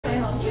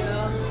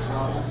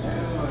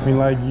I mean,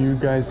 like, you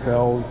guys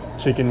sell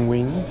chicken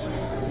wings?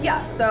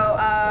 Yeah,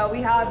 so we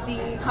have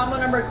the combo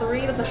number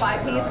 3, that's a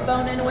 5-piece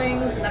bone-in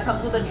wings, and that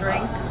comes with a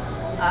drink.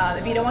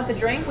 If you don't want the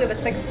drink, we have a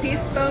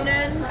 6-piece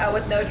bone-in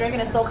with no drink,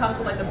 and it still comes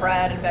with like the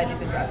bread and veggies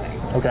and dressing.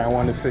 Okay, I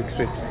want a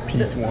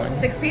 6-piece one.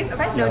 6-piece?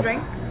 Okay, no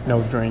drink.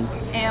 No drink.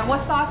 And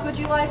what sauce would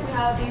you like? We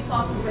have these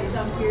sauces right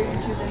down here. You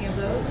can choose any of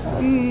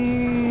those.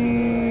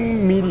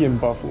 Medium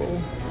buffalo.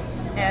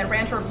 And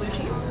ranch or blue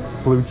cheese.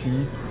 Blue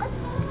cheese.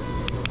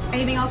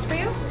 Anything else for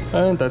you?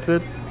 And that's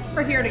it.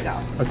 For here to go.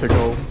 To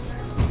go.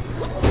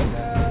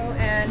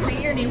 And can I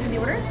get your name for the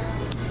order?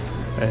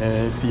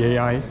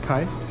 CAI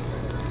Kai.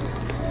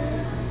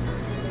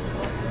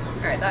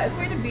 All right, that is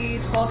going to be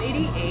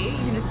 $12.88. You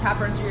can just tap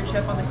or insert your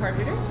chip on the card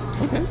reader.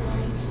 Okay.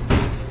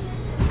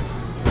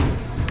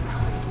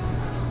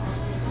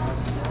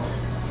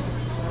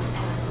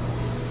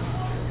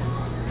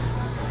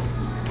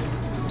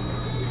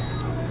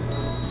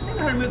 I'm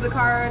going to remove the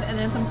card, and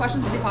then some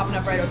questions will be popping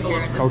up right over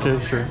here. In just Okay,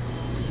 sure.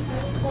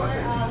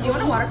 Do you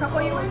want a water cup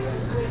while you wait?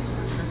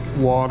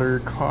 Water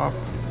cup.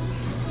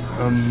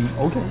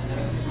 Okay.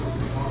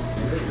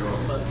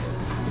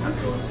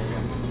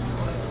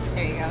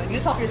 There you go. You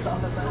just help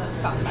yourself at the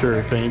fountain.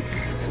 Sure,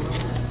 thanks.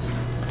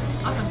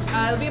 Awesome.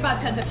 It'll be about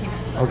 10-15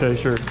 minutes. Okay,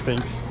 sure,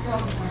 thanks. You're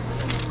welcome.